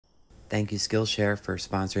Thank you Skillshare for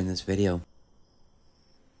sponsoring this video.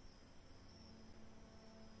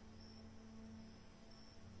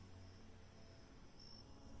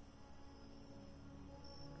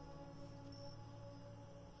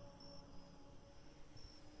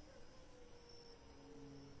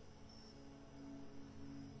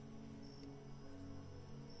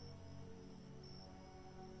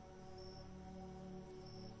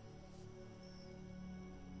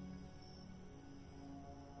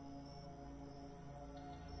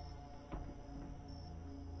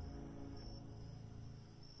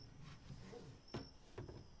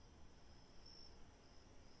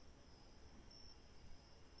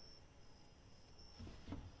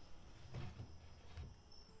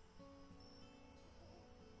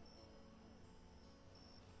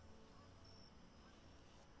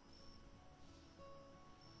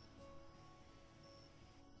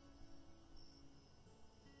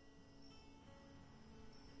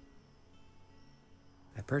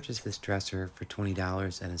 I purchased this dresser for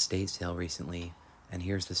 $20 at an estate sale recently, and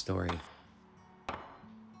here's the story.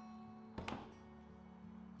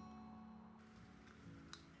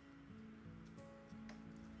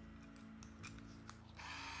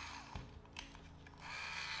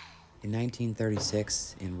 In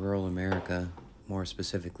 1936, in rural America, more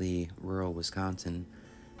specifically rural Wisconsin,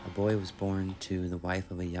 a boy was born to the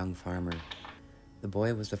wife of a young farmer. The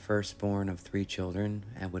boy was the firstborn of 3 children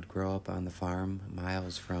and would grow up on the farm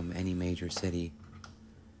miles from any major city.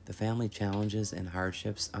 The family challenges and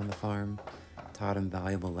hardships on the farm taught him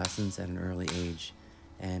valuable lessons at an early age,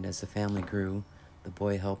 and as the family grew, the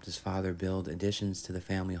boy helped his father build additions to the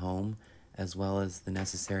family home as well as the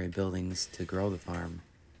necessary buildings to grow the farm.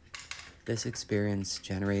 This experience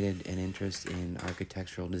generated an interest in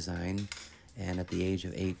architectural design, and at the age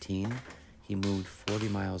of 18, he moved 40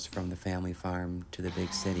 miles from the family farm to the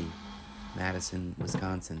big city, Madison,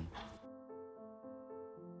 Wisconsin.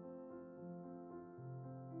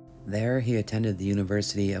 There, he attended the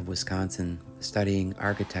University of Wisconsin, studying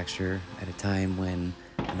architecture at a time when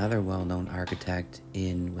another well-known architect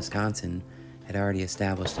in Wisconsin had already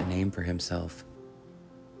established a name for himself.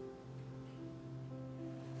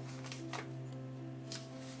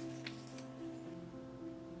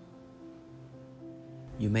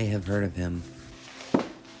 You may have heard of him.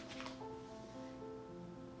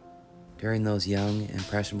 During those young,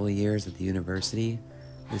 impressionable years at the university,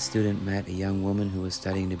 the student met a young woman who was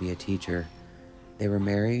studying to be a teacher. They were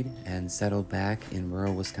married and settled back in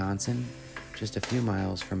rural Wisconsin, just a few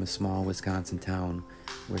miles from a small Wisconsin town,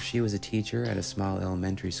 where she was a teacher at a small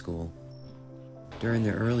elementary school. During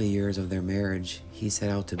the early years of their marriage, he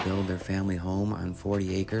set out to build their family home on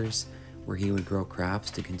 40 acres, where he would grow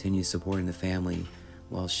crops to continue supporting the family,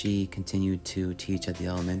 while she continued to teach at the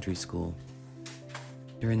elementary school.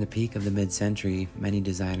 During the peak of the mid-century, many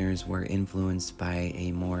designers were influenced by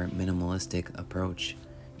a more minimalistic approach,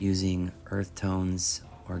 using earth tones,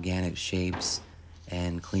 organic shapes,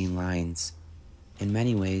 and clean lines. In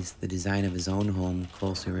many ways, the design of his own home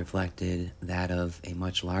closely reflected that of a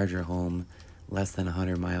much larger home less than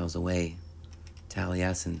 100 miles away,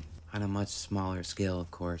 Taliesin, on a much smaller scale,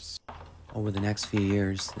 of course. Over the next few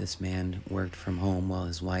years, this man worked from home while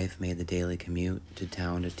his wife made the daily commute to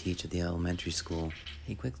town to teach at the elementary school.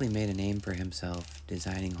 He quickly made a name for himself,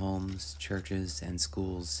 designing homes, churches, and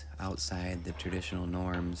schools outside the traditional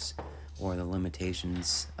norms or the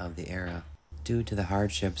limitations of the era. Due to the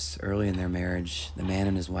hardships early in their marriage, the man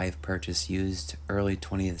and his wife purchased used early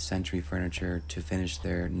 20th century furniture to finish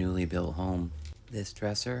their newly built home. This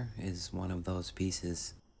dresser is one of those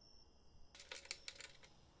pieces.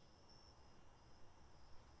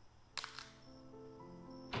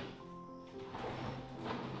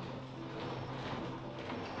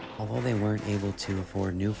 Although they weren't able to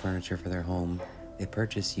afford new furniture for their home, they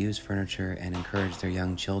purchased used furniture and encouraged their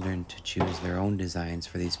young children to choose their own designs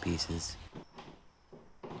for these pieces.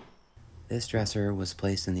 This dresser was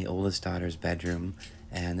placed in the oldest daughter's bedroom,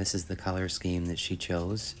 and this is the color scheme that she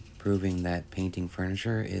chose, proving that painting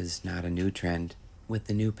furniture is not a new trend. With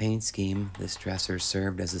the new paint scheme, this dresser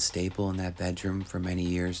served as a staple in that bedroom for many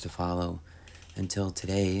years to follow, until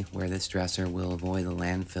today, where this dresser will avoid the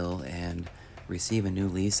landfill and receive a new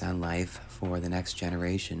lease on life for the next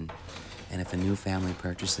generation. And if a new family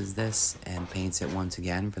purchases this and paints it once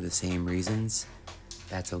again for the same reasons,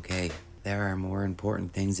 that's okay. There are more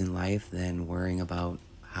important things in life than worrying about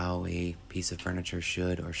how a piece of furniture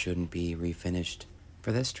should or shouldn't be refinished.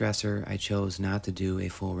 For this dresser, I chose not to do a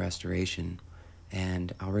full restoration,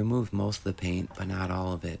 and I'll remove most of the paint, but not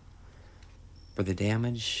all of it. For the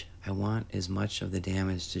damage, I want as much of the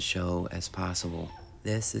damage to show as possible.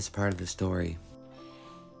 This is part of the story.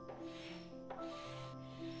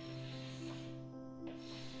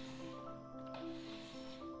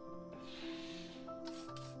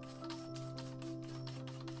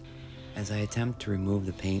 As I attempt to remove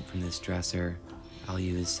the paint from this dresser, I'll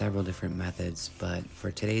use several different methods, but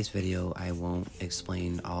for today's video, I won't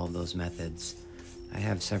explain all of those methods. I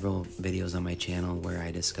have several videos on my channel where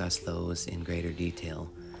I discuss those in greater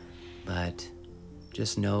detail, but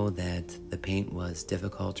just know that the paint was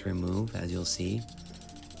difficult to remove, as you'll see,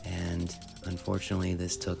 and unfortunately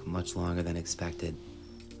this took much longer than expected.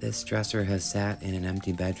 This dresser has sat in an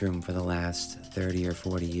empty bedroom for the last 30 or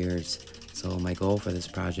 40 years, so my goal for this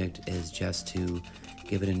project is just to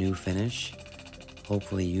give it a new finish,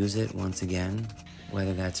 hopefully use it once again.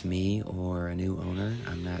 Whether that's me or a new owner,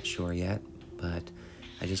 I'm not sure yet, but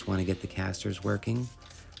I just want to get the casters working,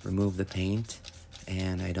 remove the paint,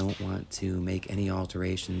 and I don't want to make any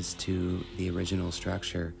alterations to the original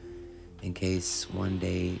structure in case one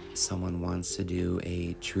day someone wants to do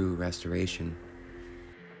a true restoration.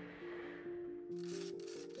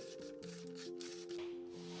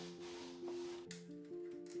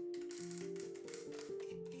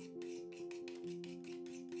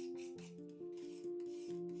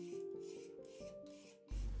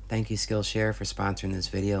 Thank you Skillshare for sponsoring this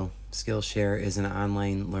video. Skillshare is an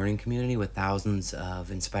online learning community with thousands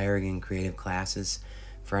of inspiring and creative classes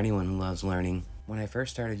for anyone who loves learning. When I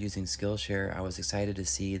first started using Skillshare, I was excited to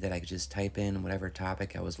see that I could just type in whatever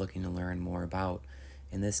topic I was looking to learn more about.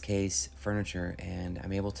 In this case, furniture, and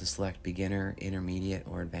I'm able to select beginner, intermediate,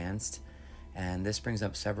 or advanced. And this brings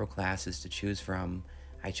up several classes to choose from.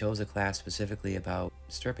 I chose a class specifically about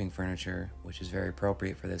stripping furniture, which is very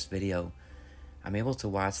appropriate for this video. I'm able to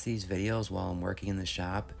watch these videos while I'm working in the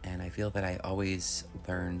shop, and I feel that I always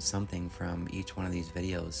learn something from each one of these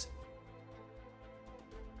videos.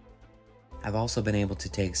 I've also been able to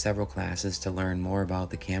take several classes to learn more about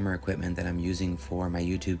the camera equipment that I'm using for my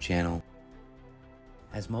YouTube channel.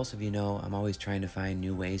 As most of you know, I'm always trying to find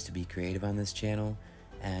new ways to be creative on this channel,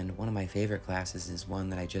 and one of my favorite classes is one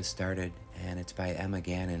that I just started, and it's by Emma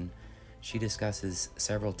Gannon. She discusses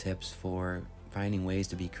several tips for finding ways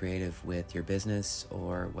to be creative with your business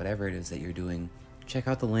or whatever it is that you're doing. Check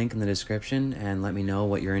out the link in the description and let me know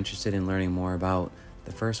what you're interested in learning more about.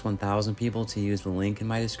 The first 1,000 people to use the link in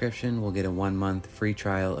my description will get a 1-month free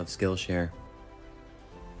trial of Skillshare.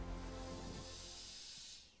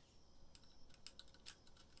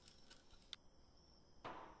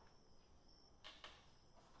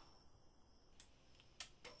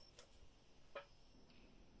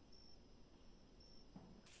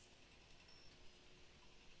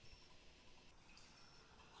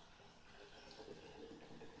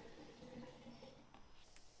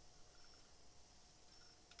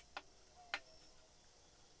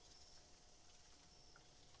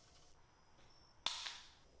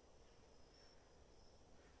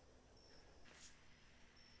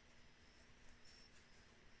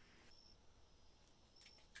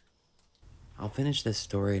 I'll finish this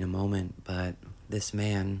story in a moment, but this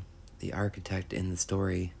man, the architect in the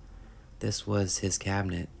story, this was his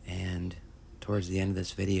cabinet, and towards the end of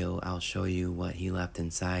this video, I'll show you what he left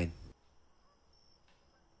inside.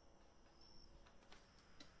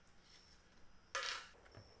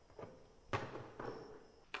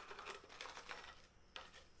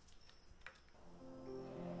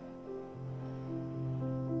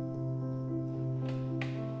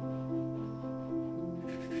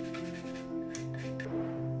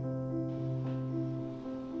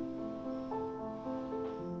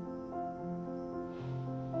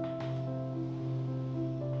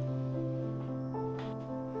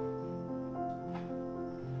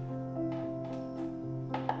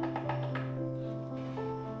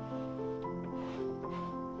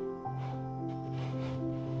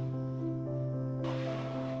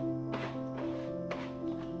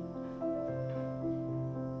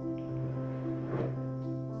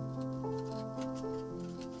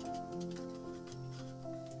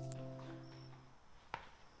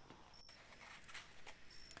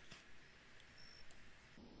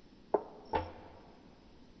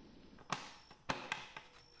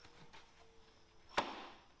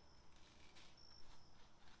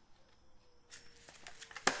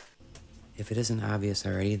 If it isn't obvious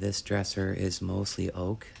already, this dresser is mostly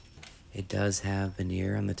oak. It does have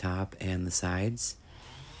veneer on the top and the sides.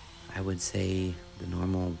 I would say the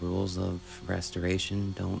normal rules of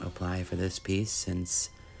restoration don't apply for this piece since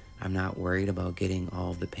I'm not worried about getting all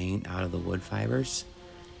of the paint out of the wood fibers.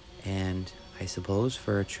 And I suppose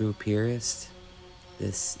for a true purist,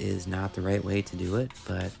 this is not the right way to do it,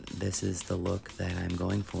 but this is the look that I'm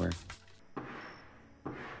going for.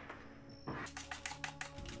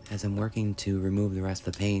 As I'm working to remove the rest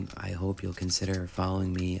of the paint, I hope you'll consider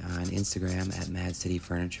following me on Instagram at Mad City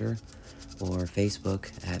Furniture or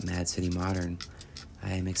Facebook at Mad City Modern.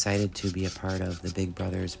 I am excited to be a part of the Big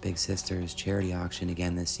Brothers Big Sisters charity auction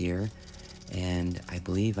again this year, and I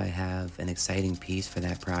believe I have an exciting piece for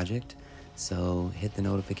that project, so hit the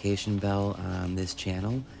notification bell on this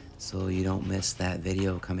channel so you don't miss that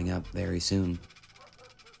video coming up very soon.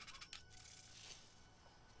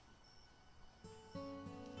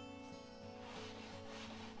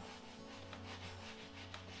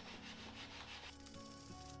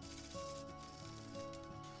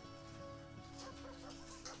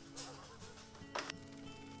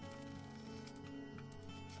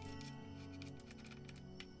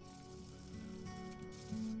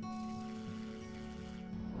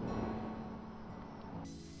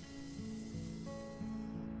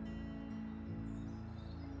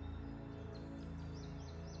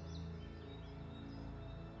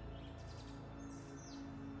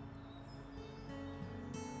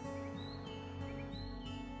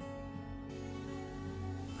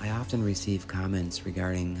 I often receive comments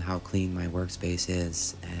regarding how clean my workspace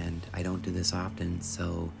is, and I don't do this often,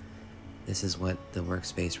 so this is what the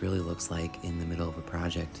workspace really looks like in the middle of a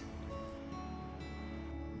project.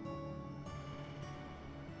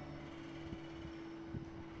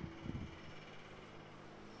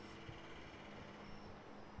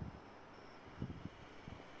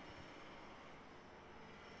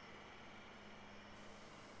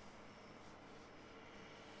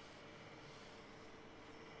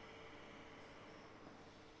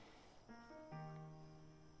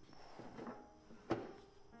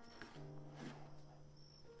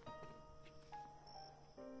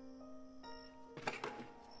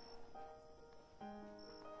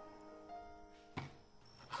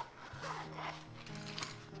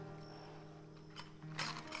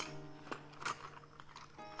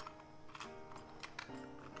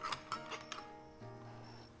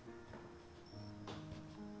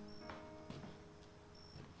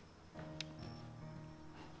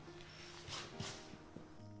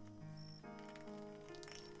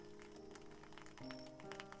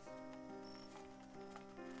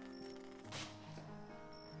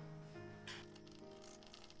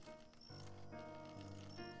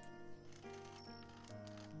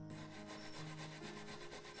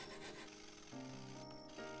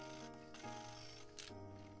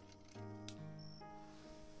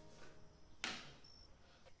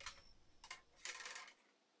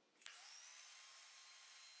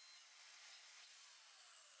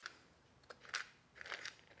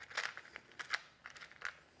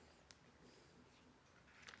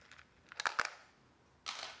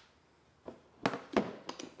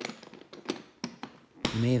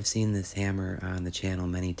 You may have seen this hammer on the channel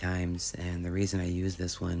many times, and the reason I use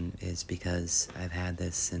this one is because I've had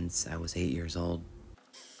this since I was 8 years old.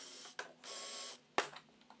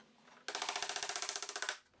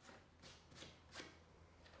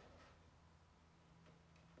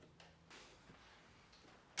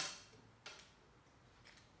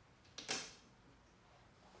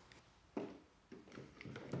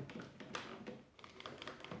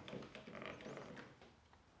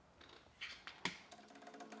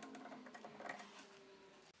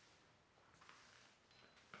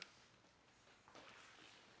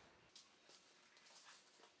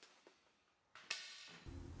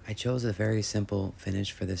 I chose a very simple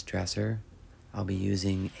finish for this dresser. I'll be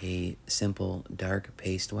using a simple dark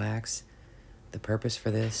paste wax. The purpose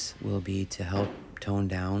for this will be to help tone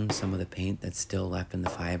down some of the paint that's still left in the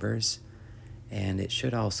fibers, and it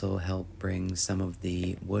should also help bring some of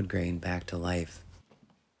the wood grain back to life.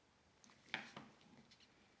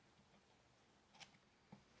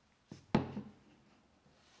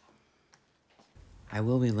 I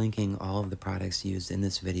will be linking all of the products used in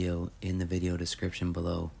this video in the video description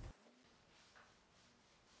below.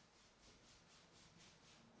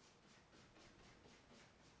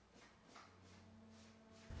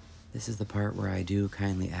 This is the part where I do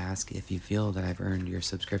kindly ask, if you feel that I've earned your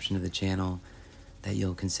subscription to the channel, that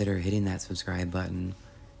you'll consider hitting that subscribe button,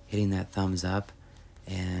 hitting that thumbs up,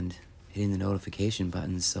 and hitting the notification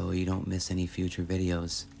button so you don't miss any future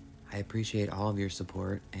videos. I appreciate all of your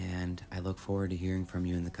support, and I look forward to hearing from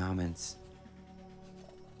you in the comments.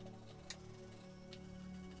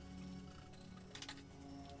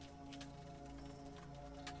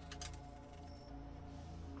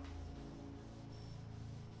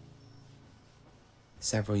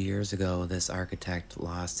 Several years ago, this architect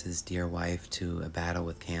lost his dear wife to a battle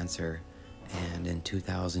with cancer, and in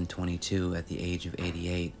 2022, at the age of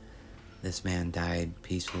 88, this man died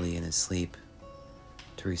peacefully in his sleep.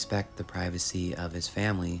 To respect the privacy of his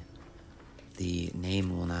family, the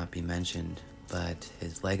name will not be mentioned, but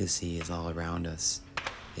his legacy is all around us,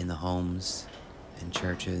 in the homes and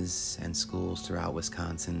churches and schools throughout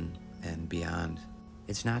Wisconsin and beyond.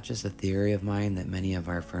 It's not just a theory of mine that many of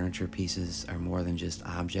our furniture pieces are more than just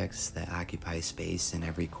objects that occupy space in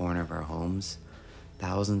every corner of our homes.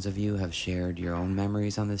 Thousands of you have shared your own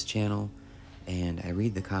memories on this channel, and I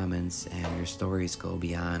read the comments, and your stories go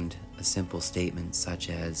beyond a simple statement such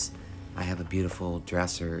as, "I have a beautiful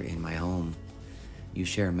dresser in my home." You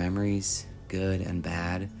share memories, good and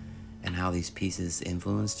bad, and how these pieces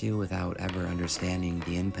influenced you without ever understanding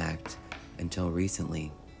the impact until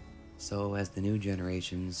recently. So as the new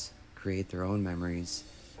generations create their own memories,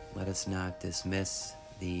 let us not dismiss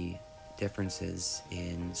the differences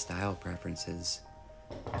in style preferences,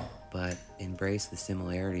 but embrace the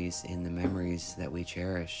similarities in the memories that we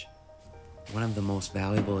cherish. One of the most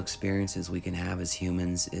valuable experiences we can have as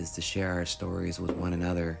humans is to share our stories with one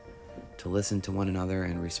another, to listen to one another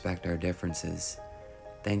and respect our differences.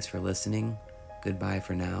 Thanks for listening. Goodbye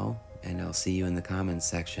for now, and I'll see you in the comments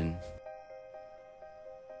section.